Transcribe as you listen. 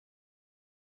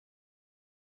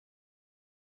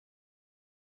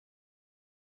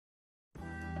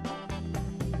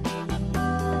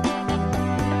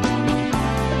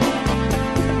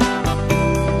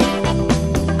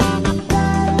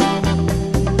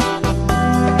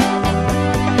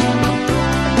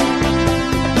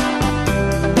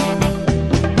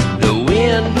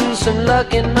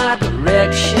luck in my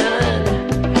direction.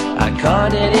 I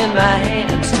caught it in my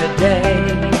hands today.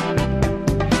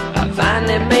 I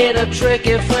finally made a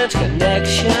tricky French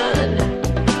connection.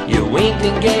 You winked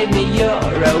and gave me your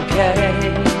okay.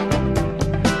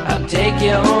 I'll take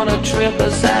you on a trip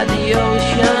beside the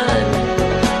ocean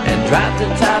and drop the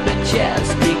top of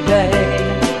Chesapeake Bay.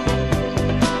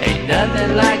 Ain't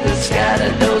nothing like the sky to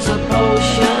dose a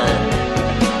potion.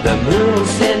 The moon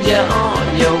will send you on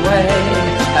your way.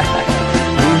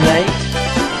 Moonlight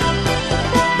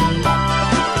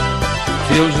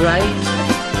feels right.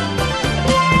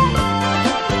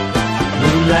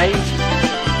 Moonlight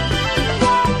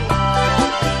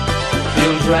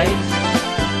feels right.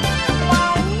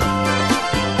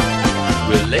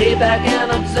 We'll lay back and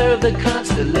observe the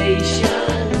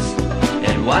constellations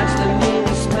and watch the moon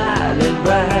smiling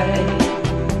bright.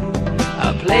 I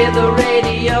play the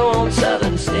radio on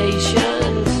southern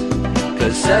stations,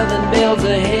 'cause southern bells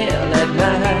are hell at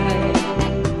night.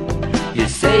 You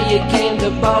say you came to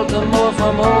Baltimore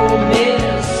from Ole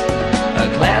Miss, a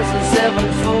class of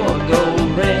 7-4 gold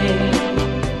ring.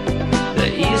 The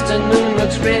eastern moon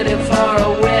looks ready for a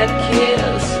wet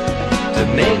kiss to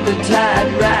make the tide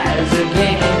rise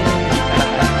again.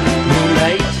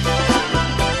 Moonlight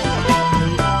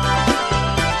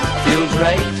feels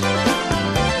right.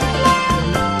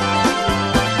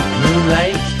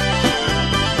 Moonlight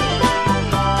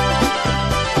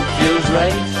feels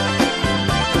right.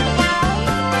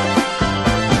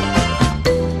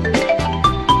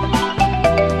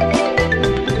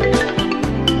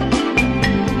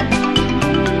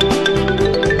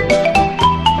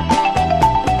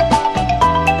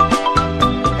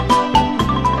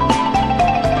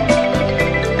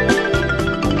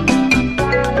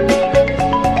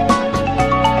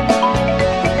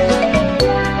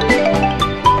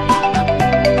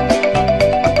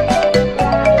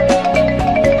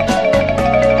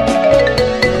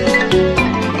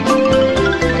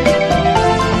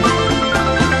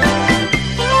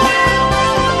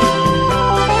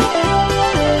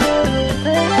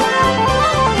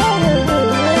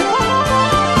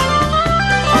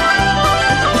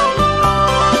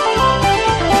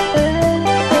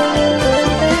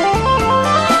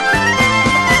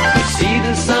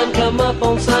 Up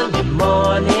on Sunday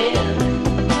morning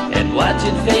and watch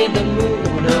it fade the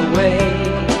moon away.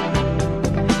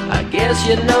 I guess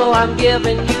you know I'm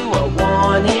giving you a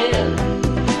warning,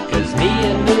 'cause me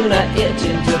and moon are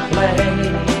itching to play.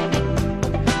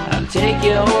 I'll take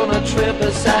you on a trip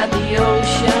beside the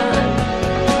ocean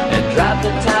and drop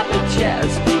the top of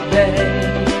Chesapeake Bay.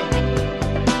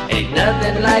 Ain't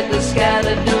nothing like the sky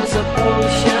to